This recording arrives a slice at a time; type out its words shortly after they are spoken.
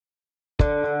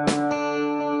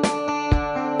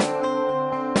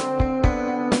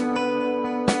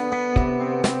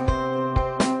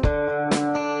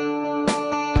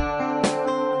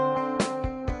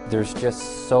there's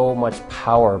just so much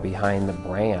power behind the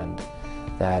brand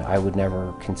that I would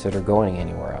never consider going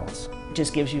anywhere else. It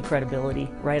just gives you credibility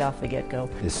right off the get-go.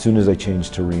 As soon as I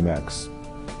changed to RE/MAX,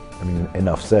 I mean,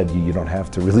 enough said, you don't have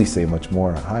to really say much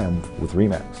more. Hi, I'm with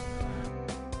RE/MAX.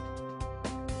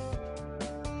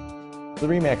 The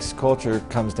RE/MAX culture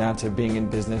comes down to being in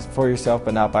business for yourself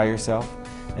but not by yourself,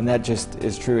 and that just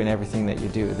is true in everything that you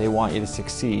do. They want you to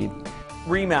succeed.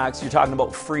 RE/MAX, you're talking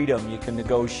about freedom. You can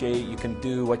negotiate, you can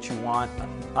do what you want.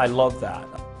 I love that.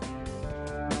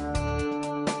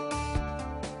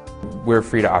 We're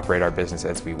free to operate our business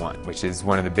as we want, which is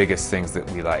one of the biggest things that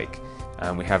we like.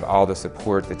 We have all the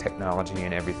support, the technology,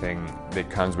 and everything that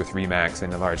comes with RE/MAX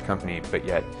in a large company, but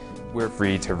yet we're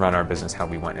free to run our business how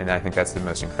we want, and I think that's the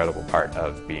most incredible part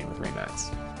of being with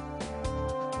RE/MAX.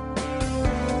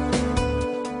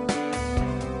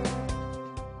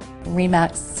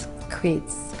 RE/MAX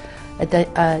creates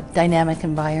a dynamic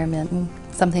environment, and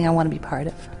something I want to be part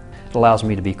of. It allows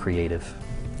me to be creative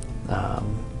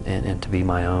and to be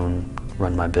my own,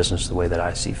 run my business the way that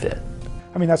I see fit.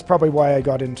 I mean, that's probably why I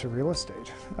got into real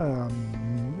estate,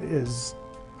 is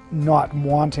not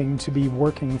wanting to be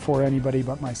working for anybody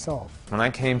but myself. When I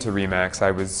came to RE/MAX,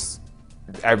 I was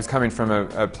coming from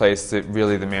a place that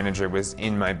really the manager was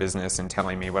in my business and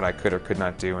telling me what I could or could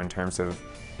not do in terms of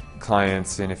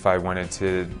clients and if I wanted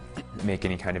to make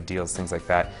any kind of deals, things like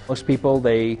that. Most people,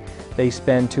 they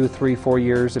spend 2, 3, 4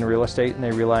 years in real estate and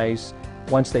they realize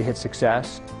once they hit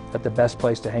success that the best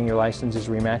place to hang your license is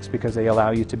RE/MAX, because they allow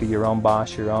you to be your own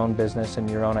boss, your own business, and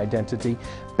your own identity,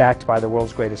 backed by the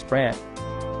world's greatest brand.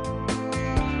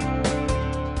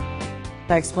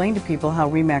 I explained to people how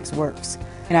RE/MAX works,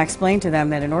 and I explained to them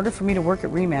that in order for me to work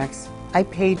at RE/MAX, I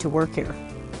paid to work here.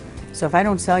 So if I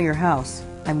don't sell your house,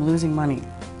 I'm losing money.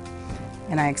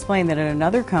 And I explained that at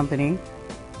another company,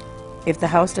 if the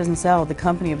house doesn't sell, the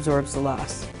company absorbs the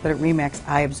loss. But at RE/MAX,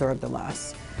 I absorb the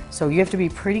loss. So you have to be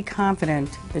pretty confident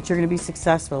that you're going to be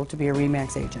successful to be a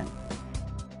RE/MAX agent.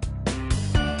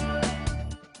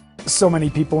 So many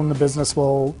people in the business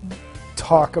will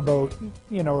talk about,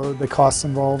 you know, the costs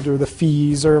involved or the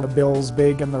fees or the bills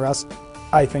big and the rest.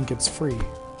 I think it's free.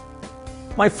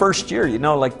 My first year, you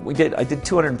know, like I did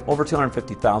over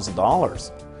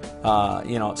 $250,000.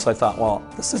 You know, so I thought, well,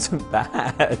 this isn't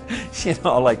bad. You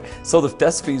know, like, so the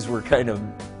desk fees were kind of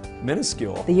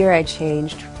minuscule. The year I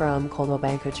changed from Coldwell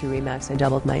Banker to RE/MAX, I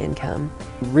doubled my income.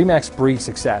 RE/MAX breeds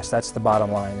success. That's the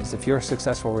bottom line, is if you're a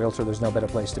successful realtor, there's no better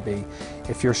place to be.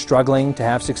 If you're struggling to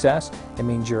have success, it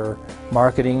means your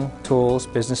marketing tools,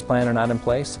 business plan are not in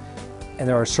place. And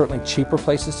there are certainly cheaper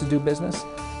places to do business,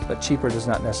 but cheaper does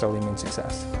not necessarily mean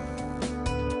success.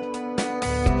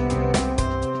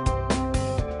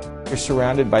 You're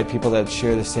surrounded by people that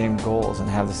share the same goals and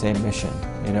have the same mission,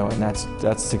 you know, and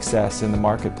that's success in the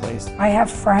marketplace. I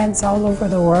have friends all over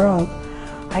the world.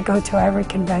 I go to every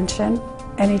convention.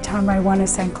 Anytime I want to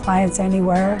send clients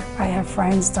anywhere, I have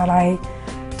friends that I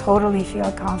totally feel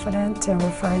confident in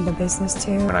referring the business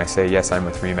to. When I say, yes, I'm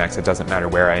with RE/MAX, it doesn't matter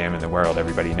where I am in the world.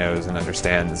 Everybody knows and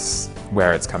understands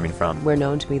where it's coming from. We're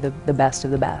known to be the best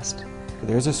of the best.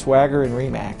 There's a swagger in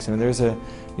RE/MAX, and there's a,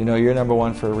 you know, you're number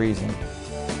one for a reason.